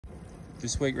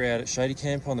This week we're out at Shady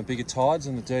Camp on the bigger tides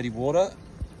and the dirty water,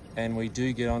 and we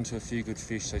do get onto a few good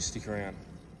fish, so stick around.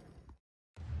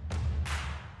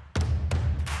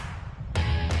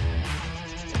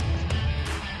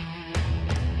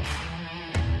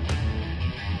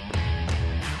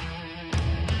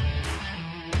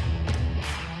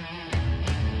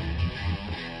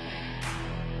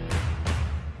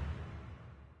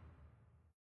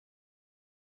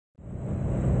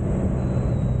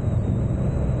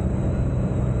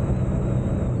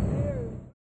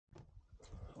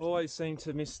 Always seem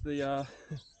to miss the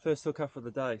first hookup of the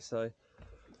day, so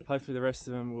hopefully the rest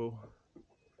of them will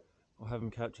have them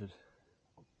captured.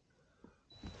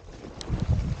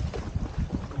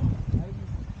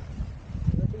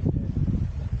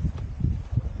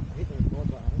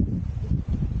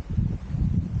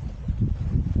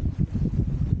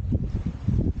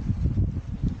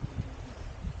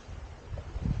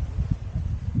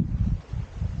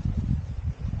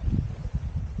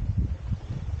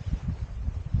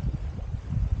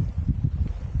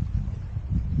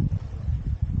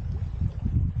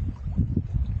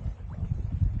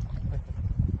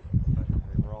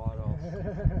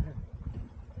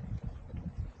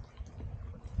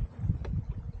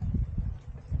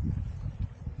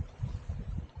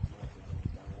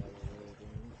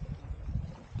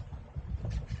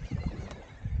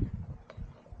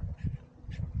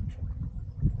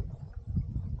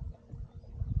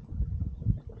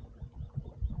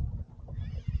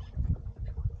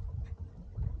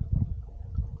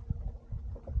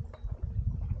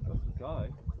 Go.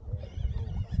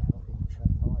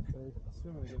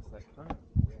 Swimming against that current.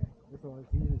 Yeah, that's all I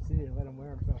can see and let him wear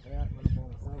himself out and run up on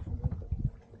himself and then.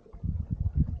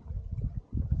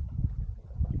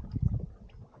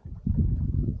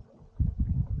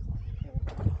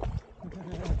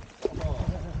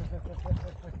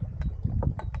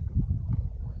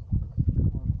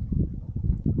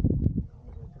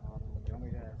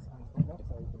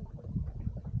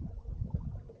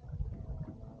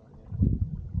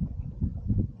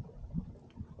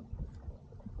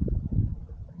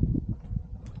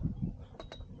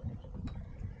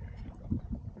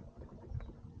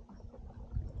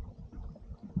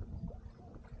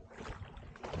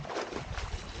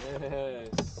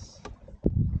 Yes.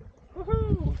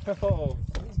 Woohoo! Oh.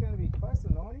 He's going to be close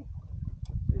to 90.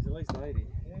 He's at least 80.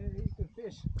 Yeah, he's good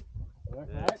fish. Work,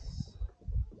 yes.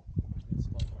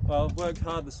 Well, I've worked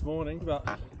hard this morning,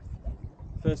 but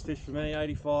first fish for me,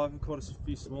 85. I've caught a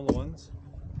few smaller ones.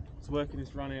 It's working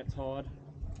this run out tide.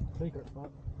 Secret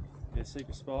spot. Yeah,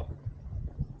 secret spot.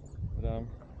 But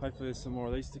hopefully there's some more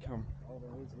of these to come. Oh, there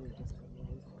is. We just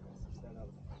stand up,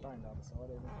 stand the other side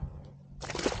of it.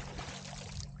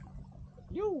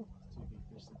 You! Two big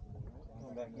fish sitting there, mate.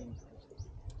 Come back in.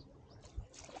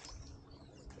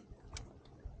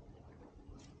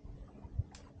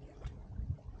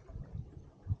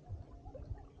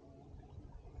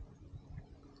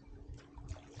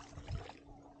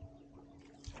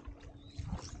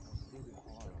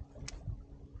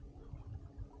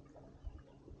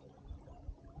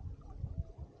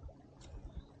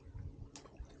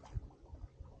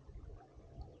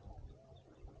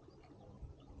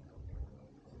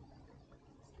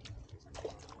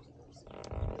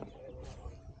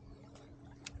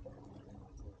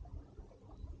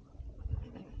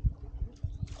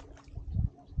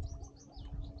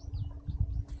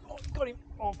 Got him!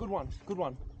 Oh, good one, good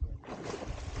one.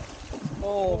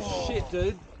 Oh, shit,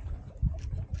 dude.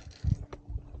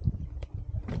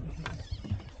 Is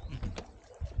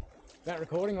that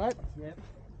recording, mate? Yep.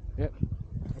 Yep.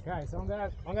 Okay, so I'm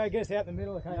gonna get us out in the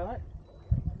middle, okay, mate?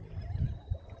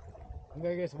 I'm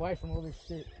gonna get us away from all this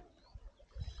shit.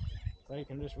 So you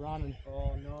can just run and...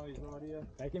 Oh no, he's not here.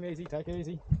 Take him easy, take it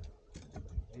easy.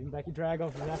 Even back your drag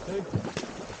off if you have to.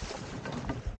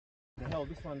 The hell,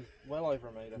 this one's well over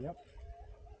a metre. Yep.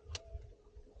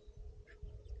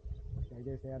 Okay,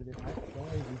 get us out of this, mate. Go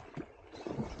easy.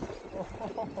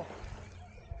 Oh.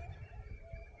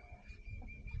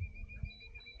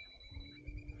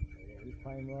 Yeah, just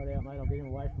play him right out, mate. I'll get him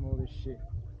away from all this shit.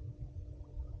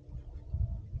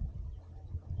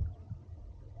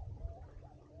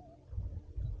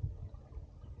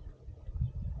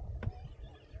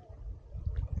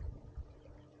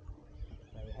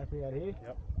 Are you happy out here?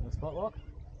 Yep. In the spot lock?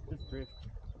 Just drift.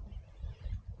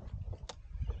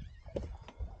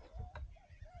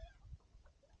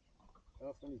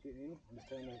 Off when you get in, I'm just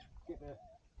trying to get the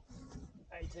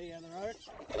AT on the road.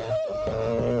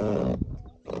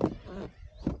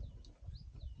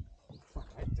 Fuck,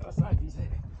 mate, I saved his head.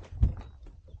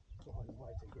 Oh, he's way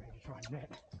too green to try and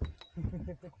net.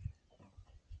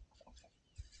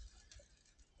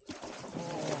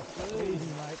 Oh,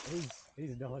 mate.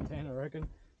 He's $1.10, I reckon.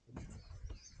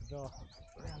 $1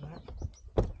 around that.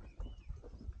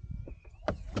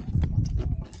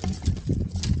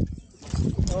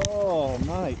 Oh,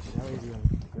 mate. Go easy on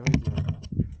him. Go easy on him.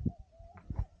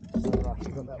 So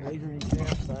he got that leader in his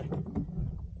mouth, so. Are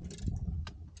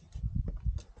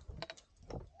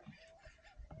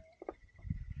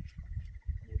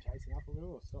you chasing up a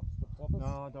little or stop us? No,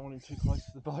 I don't want him too close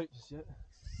to the boat just yet.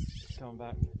 Just coming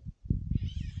back.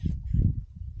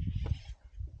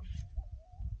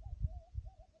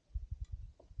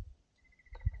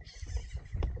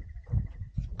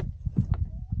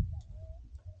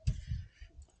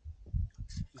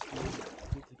 Just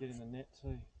good to get in the net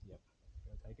too. Yep.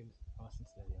 Gotta take it nice and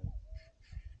steady on him.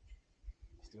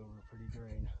 Still pretty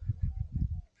green.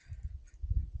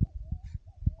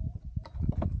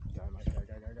 Go mate, go,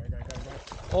 go, go, go, go, go, go.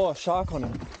 Oh, shark on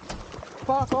him.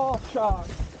 Fuck off, shark.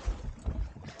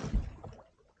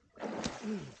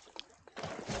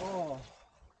 Oh,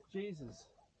 Jesus.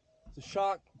 The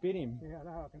shark bit him. Yeah, I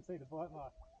know, I can see the bite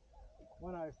mark.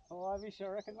 105-ish, I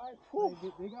reckon, mate. Maybe a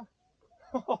bit bigger.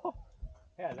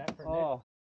 How's that for a net?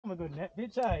 I'm a good net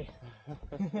bitch, eh? Okay,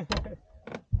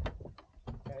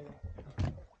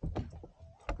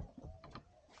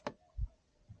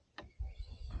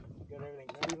 got everything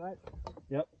ready, mate?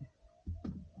 Yep.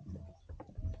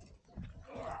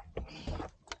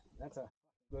 That's a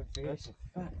good fish. That's a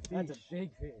fat fish. That's a big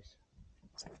fish.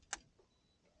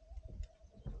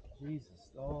 Jesus.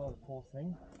 Oh, the poor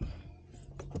thing.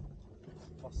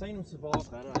 I've seen him survive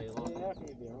that, eh? Yeah, I reckon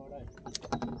he'd be alright, eh?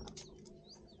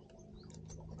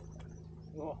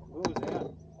 Oh, lure's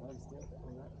out. That's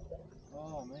definitely that.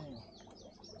 Oh, man.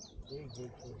 Big fish.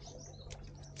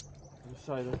 I'll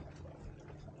show you the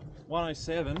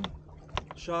 107.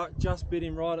 Shark just bit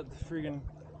him right at the friggin'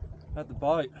 at the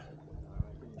boat.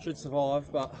 Should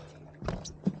survive, but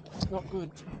not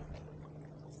good.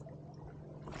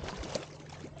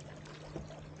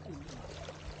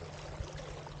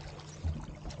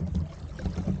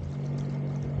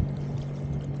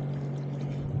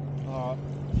 Alright,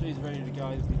 she's ready to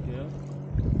go, the big girl.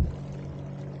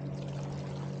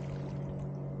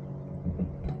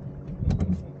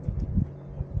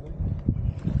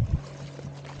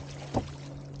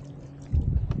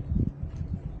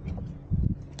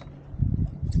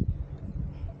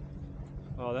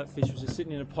 Oh, that fish was just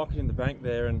sitting in a pocket in the bank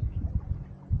there and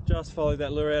just followed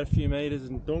that lure out a few meters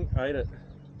and dunk, ate it.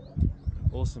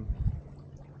 Awesome.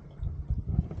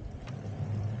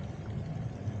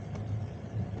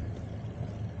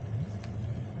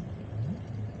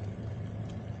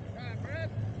 Alright, Brad.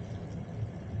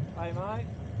 Hey, mate.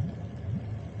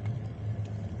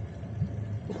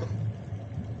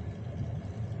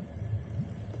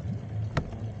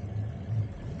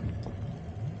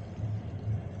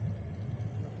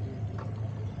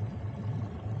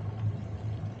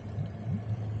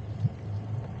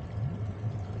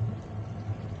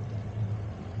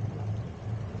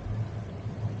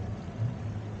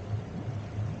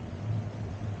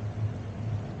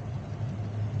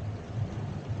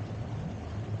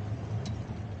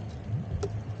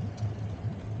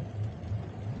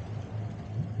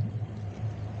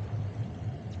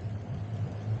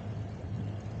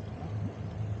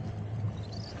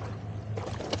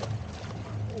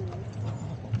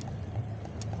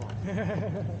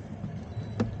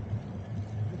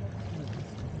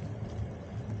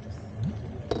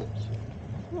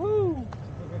 Woohoo!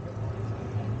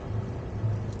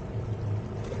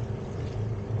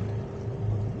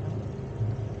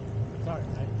 Sorry,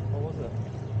 mate. What was it?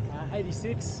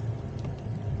 86.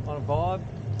 On a vibe?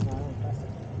 No, plastic.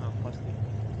 Oh, plastic.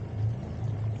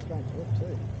 It's going to hook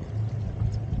too.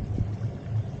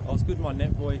 Oh, it's good my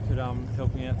net boy could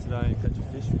help me out today and catch a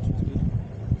fish, which was good.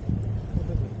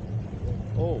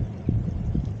 Oh,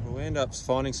 well, we end up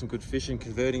finding some good fish and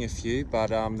converting a few,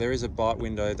 but there is a bite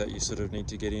window that you sort of need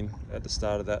to get in at the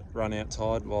start of that run out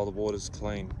tide while the water's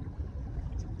clean.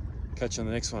 Catch you on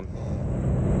the next one.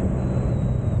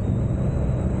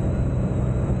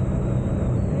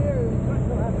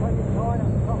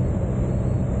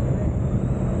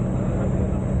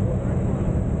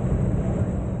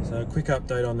 So a quick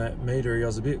update on that meter. I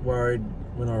was a bit worried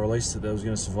when I released it that I was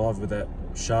going to survive with that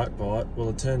shark bite. Well,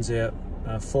 it turns out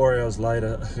 4 hours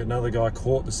later another guy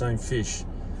caught the same fish,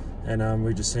 and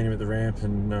we just seen him at the ramp,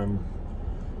 and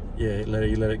yeah, he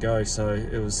let it go. So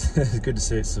it was good to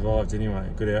see it survived anyway.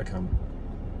 Good outcome.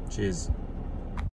 Cheers.